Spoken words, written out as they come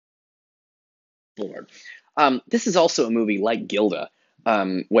Lord. This is also a movie like Gilda,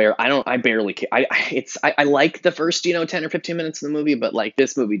 where I barely, I like the first, 10 or 15 minutes of the movie, but like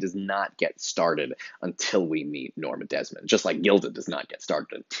this movie does not get started until we meet Norma Desmond, just like Gilda does not get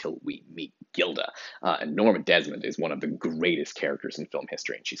started until we meet Gilda. And Norma Desmond is one of the greatest characters in film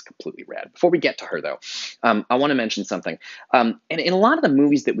history, and she's completely rad. Before we get to her, though, I want to mention something. And in a lot of the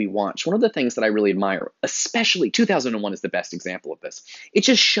movies that we watch, one of the things that I really admire, especially 2001 is the best example of this, it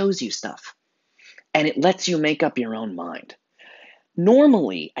just shows you stuff and it lets you make up your own mind.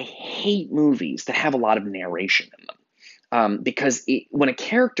 Normally, I hate movies that have a lot of narration in them. Because when a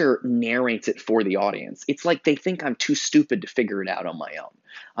character narrates it for the audience, it's like they think I'm too stupid to figure it out on my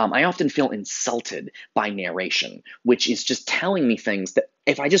own. I often feel insulted by narration, which is just telling me things that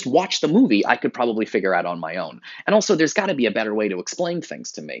if I just watch the movie, I could probably figure out on my own. And also, there's got to be a better way to explain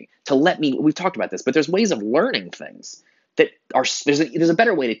things to me, to let me, we've talked about this, but there's ways of learning things that are, there's a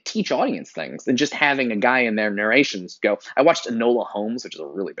better way to teach audience things than just having a guy in their narrations go. I watched Enola Holmes, which is a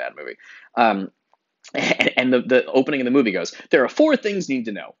really bad movie. And the opening of the movie goes, there are four things you need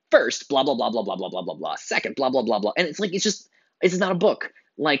to know. First, blah, blah, blah, blah, blah, blah, blah, blah, blah. Second, blah, blah, blah, blah. And it's like, it's not a book.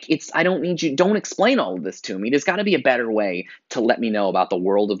 Like, I don't need you, don't explain all of this to me. There's got to be a better way to let me know about the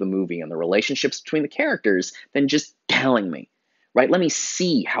world of the movie and the relationships between the characters than just telling me, right? Let me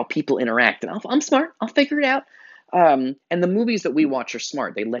see how people interact. And I'm smart. I'll figure it out. And the movies that we watch are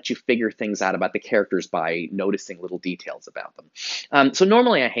smart. They let you figure things out about the characters by noticing little details about them. So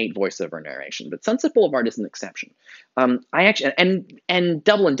normally I hate voiceover narration, but Sunset Boulevard is an exception. I actually and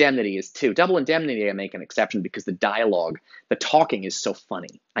Double Indemnity is too. Double Indemnity I make an exception because the dialogue, the talking is so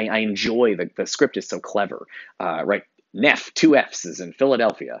funny. I enjoy the script is so clever. Right, Neff, two F's is in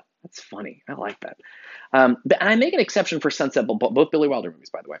Philadelphia. That's funny. I like that. But I make an exception for Sunset Boulevard, both Billy Wilder movies,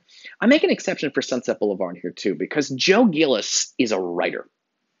 by the way. I make an exception for Sunset Boulevard here too, because Joe Gillis is a writer,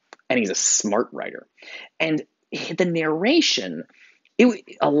 and he's a smart writer. And the narration, it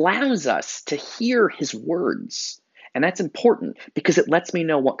allows us to hear his words. And that's important because it lets me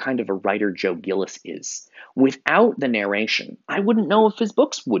know what kind of a writer Joe Gillis is. Without the narration, I wouldn't know if his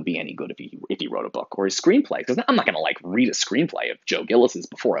books would be any good if he wrote a book or his screenplay. Because I'm not going to like read a screenplay of Joe Gillis's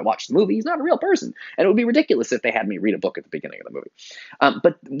before I watch the movie. He's not a real person, and it would be ridiculous if they had me read a book at the beginning of the movie.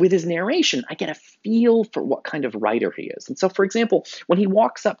 But with his narration, I get a feel for what kind of writer he is. And so, for example, when he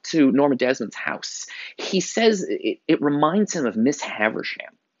walks up to Norma Desmond's house, he says it reminds him of Miss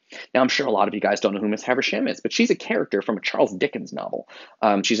Havisham. Now, I'm sure a lot of you guys don't know who Miss Havisham is, but she's a character from a Charles Dickens novel.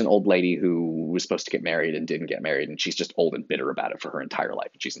 She's an old lady who was supposed to get married and didn't get married, and she's just old and bitter about it for her entire life.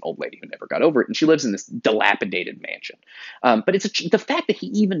 And she's an old lady who never got over it, and she lives in this dilapidated mansion. But the fact that he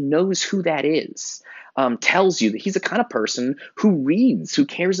even knows who that is tells you that he's the kind of person who reads, who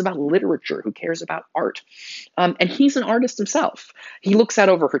cares about literature, who cares about art. And he's an artist himself. He looks out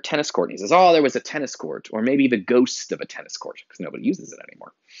over her tennis court and he says, oh, there was a tennis court, or maybe the ghost of a tennis court, because nobody uses it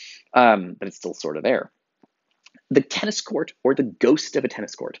anymore. But it's still sort of there. The tennis court or the ghost of a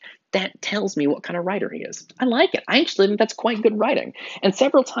tennis court, that tells me what kind of writer he is. I like it. I actually think that's quite good writing. And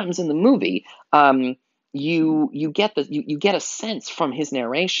several times in the movie, you get a sense from his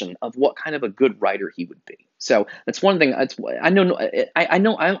narration of what kind of a good writer he would be. So that's one thing. I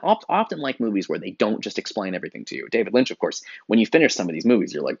often like movies where they don't just explain everything to you. David Lynch, of course, when you finish some of these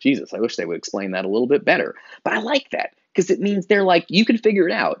movies, you're like, Jesus, I wish they would explain that a little bit better. But I like that because it means they're like, you can figure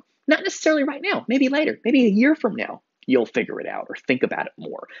it out. Not necessarily right now, maybe later, maybe a year from now, you'll figure it out or think about it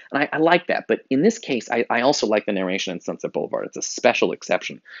more. And I like that. But in this case, I also like the narration in Sunset Boulevard. It's a special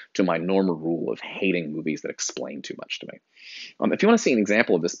exception to my normal rule of hating movies that explain too much to me. If you want to see an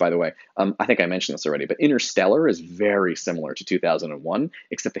example of this, by the way, I think I mentioned this already, but Interstellar is very similar to 2001,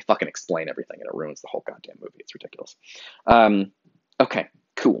 except they fucking explain everything and it ruins the whole goddamn movie. It's ridiculous. Okay,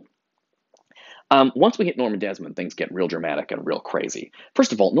 cool. Once we hit Norma Desmond, things get real dramatic and real crazy.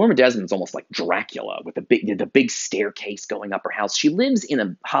 First of all, Norma Desmond's almost like Dracula with the big staircase going up her house. She lives in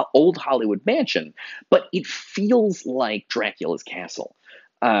an old Hollywood mansion, but it feels like Dracula's castle.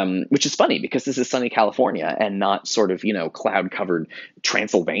 Which is funny because this is sunny California and not sort of, cloud-covered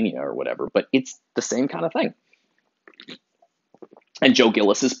Transylvania or whatever, but it's the same kind of thing. And Joe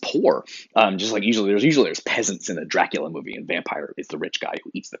Gillis is poor, just like usually there's peasants in a Dracula movie, and vampire is the rich guy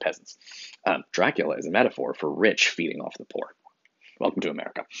who eats the peasants. Dracula is a metaphor for rich feeding off the poor. Welcome to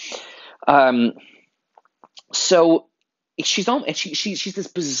America. So she's she's this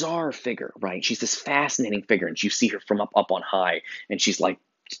bizarre figure, right? She's this fascinating figure, and you see her from up on high, and she's like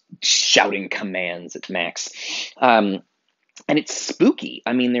shouting commands at Max. and it's spooky.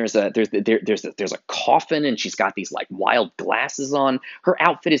 I mean, there's a coffin, and she's got these like wild glasses on. Her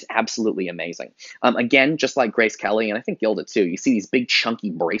outfit is absolutely amazing. Again, just like Grace Kelly, and I think Gilda too. You see these big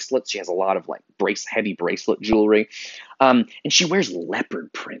chunky bracelets. She has a lot of like heavy bracelet jewelry, and she wears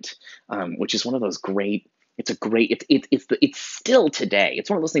leopard print, which is one of those great. It's a great. It's still today. It's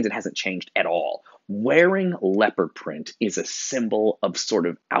one of those things that hasn't changed at all. Wearing leopard print is a symbol of sort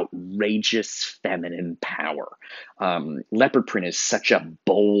of outrageous feminine power. Leopard print is such a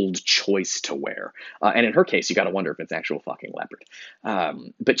bold choice to wear, and in her case, you got to wonder if it's actual fucking leopard.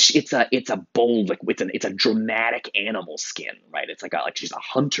 But it's a bold, like it's a dramatic animal skin, right? It's like she's a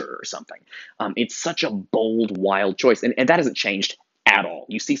hunter or something. It's such a bold, wild choice, and that hasn't changed at all.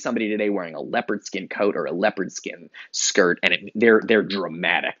 You see somebody today wearing a leopard skin coat or a leopard skin skirt, and they're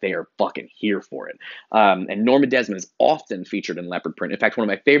dramatic. They are fucking here for it. And Norma Desmond is often featured in leopard print. In fact, one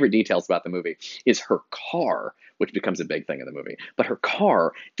of my favorite details about the movie is her car, which becomes a big thing in the movie. But her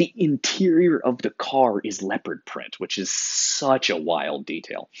car, the interior of the car is leopard print, which is such a wild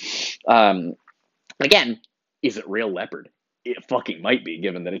detail. Um, Again, is it real leopard? It fucking might be,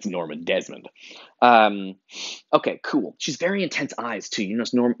 given that it's Norma Desmond. Um, okay, cool. She's very intense eyes too. You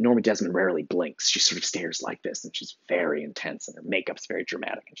notice Norma Desmond rarely blinks. She sort of stares like this, and she's very intense, and her makeup's very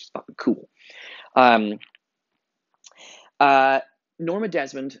dramatic, and she's fucking cool. Um, uh, Norma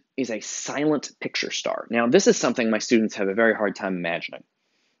Desmond is a silent picture star. Now, this is something my students have a very hard time imagining.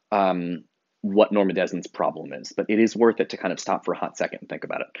 Um, what Norma Desmond's problem is, but it is worth it to kind of stop for a hot second and think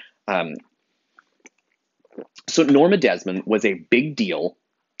about it. So Norma Desmond was a big deal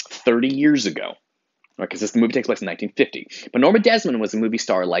 30 years ago, because this movie takes place in 1950. But Norma Desmond was a movie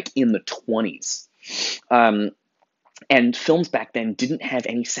star like in the 20s. And films back then didn't have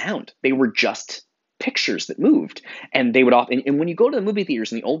any sound. They were just pictures that moved. And they would often, and when you go to the movie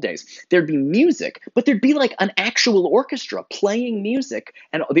theaters in the old days, there'd be music, but there'd be like an actual orchestra playing music.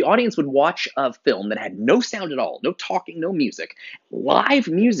 And the audience would watch a film that had no sound at all, no talking, no music, live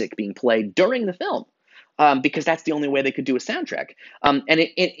music being played during the film. Because that's the only way they could do a soundtrack. And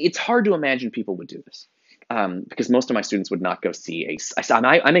it's hard to imagine people would do this. Because most of my students would not go see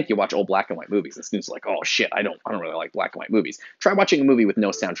I make you watch old black and white movies, and students are like, oh shit, I don't really like black and white movies. Try watching a movie with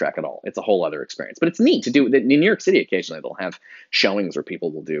no soundtrack at all. It's a whole other experience. But it's neat to do. In New York City, occasionally they'll have showings where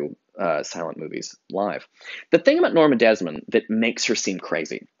people will do silent movies live. The thing about Norma Desmond that makes her seem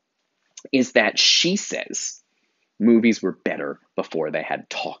crazy is that she says movies were better before they had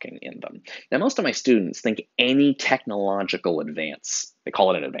talking in them. Now, most of my students think any technological advance, they call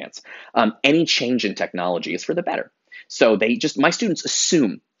it an advance, any change in technology is for the better. So my students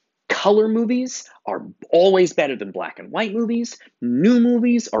assume color movies are always better than black and white movies. New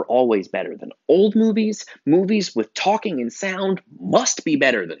movies are always better than old movies. Movies with talking and sound must be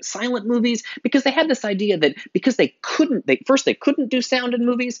better than silent movies, because they had this idea that because they couldn't do sound in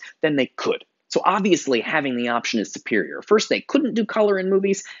movies, then they could. So obviously having the option is superior. First, they couldn't do color in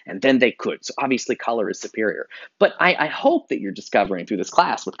movies, and then they could. So obviously color is superior. But I hope that you're discovering through this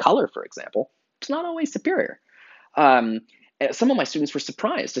class with color, for example, it's not always superior. Some of my students were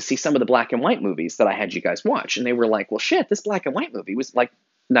surprised to see some of the black and white movies that I had you guys watch. And they were like, well, shit, this black and white movie was like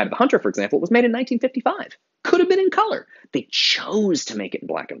Night of the Hunter, for example, was made in 1955. Could have been in color. They chose to make it in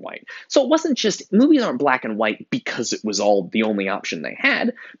black and white. So it wasn't just, movies aren't black and white because it was all the only option they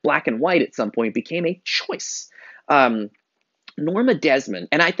had. Black and white at some point became a choice. Norma Desmond,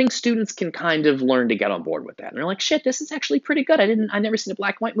 and I think students can kind of learn to get on board with that. And they're like, shit, this is actually pretty good. I never seen a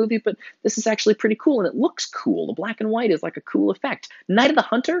black and white movie, but this is actually pretty cool, and it looks cool. The black and white is like a cool effect. Night of the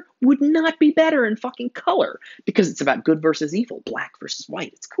Hunter would not be better in fucking color, because it's about good versus evil, black versus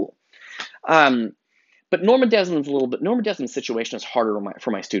white. It's cool. But Norma Desmond's situation is harder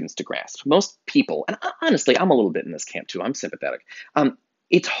for my students to grasp. Most people, and honestly, I'm a little bit in this camp too, I'm sympathetic.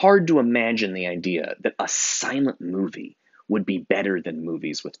 It's hard to imagine the idea that a silent movie would be better than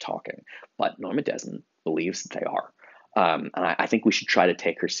movies with talking. But Norma Desmond believes that they are. And I think we should try to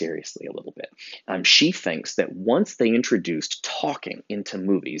take her seriously a little bit. She thinks that once they introduced talking into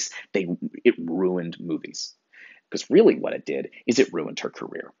movies, it ruined movies. Because really what it did is it ruined her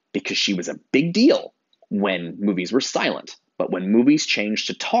career. Because she was a big deal when movies were silent. But when movies changed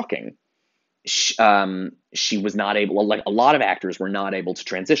to talking, she was not able, like a lot of actors were not able to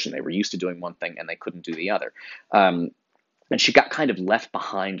transition. They were used to doing one thing and they couldn't do the other. and she got kind of left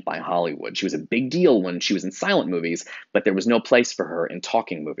behind by Hollywood. She was a big deal when she was in silent movies, but there was no place for her in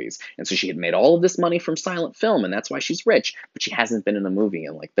talking movies. And so she had made all of this money from silent film, and that's why she's rich, but she hasn't been in a movie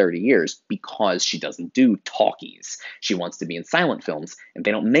in like 30 years because she doesn't do talkies. She wants to be in silent films, and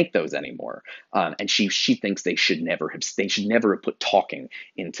they don't make those anymore. And she thinks they should never have put talking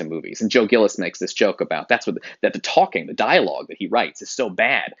into movies. And Joe Gillis makes this joke about that the talking, the dialogue that he writes is so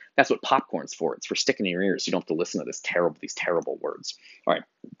bad. That's what popcorn's for. It's for sticking in your ears. So you don't have to listen to these terrible words. All right,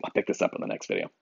 I'll pick this up in the next video.